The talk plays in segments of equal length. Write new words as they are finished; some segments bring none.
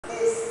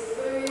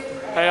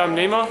Hey, I'm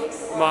Nima.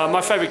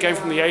 My favourite game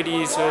from the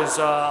 80s was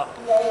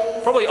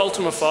probably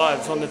Ultima V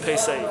on the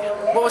PC.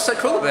 What was so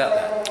cool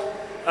about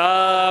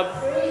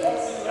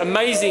that?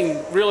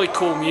 Amazing, really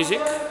cool music,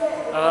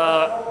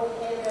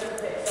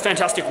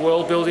 fantastic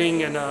world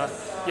building, and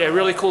yeah,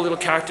 really cool little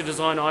character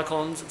design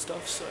icons and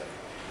stuff. So.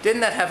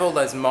 Didn't that have all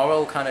those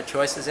moral kind of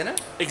choices in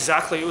it?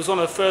 Exactly. It was one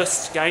of the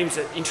first games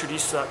that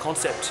introduced that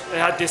concept. It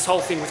had this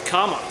whole thing with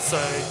karma. So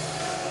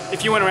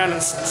if you went around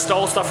and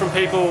stole stuff from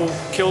people,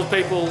 killed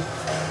people,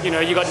 you know,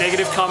 you got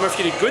negative karma. If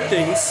you did good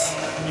things,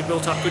 you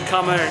built up good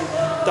karma. And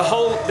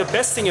the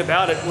best thing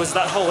about it was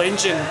that whole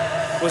engine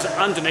was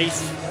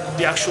underneath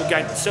the actual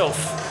game itself.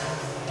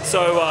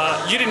 So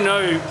you didn't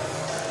know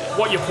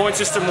what your point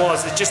system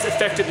was. It just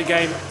affected the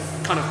game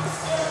kind of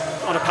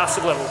on a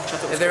passive level.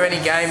 Are there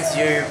any games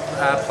you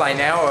play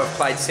now or have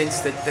played since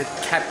that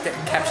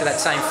capture that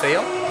same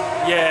feel?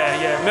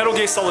 Yeah. Metal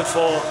Gear Solid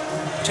 4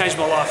 changed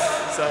my life.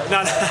 So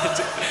no.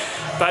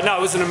 But no,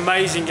 it was an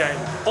amazing game.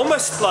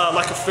 Almost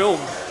like a film.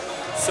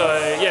 So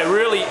yeah,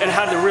 really, it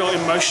had a real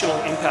emotional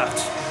impact,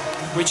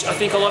 which I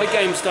think a lot of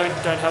games don't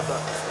have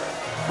that.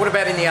 What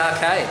about in the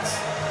arcades?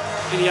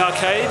 In the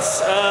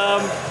arcades,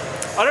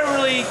 I don't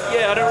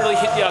really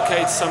hit the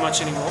arcades so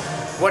much anymore.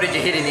 What did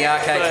you hit in the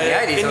arcades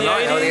in the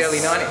 80s or the early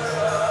 90s?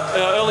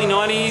 Early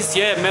 90s,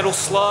 yeah, Metal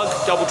Slug,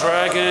 Double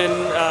Dragon,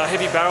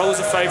 Heavy Barrel was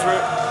a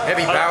favourite.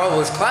 Heavy Barrel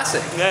was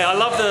classic. Yeah, I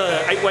love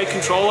the 8-way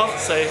controller,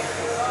 so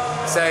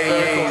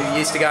you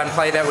used to go and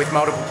play that with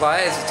multiple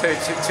players,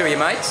 two of your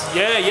mates?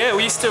 Yeah,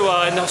 we used to,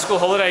 in the school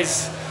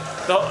holidays,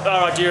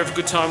 our idea of a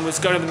good time was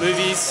going to the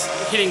movies,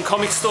 hitting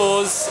comic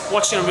stores,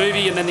 watching a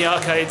movie, and then the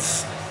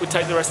arcades would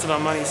take the rest of our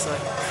money, so.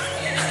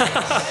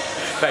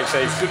 Thanks,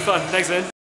 Steve. Good fun. Thanks, man.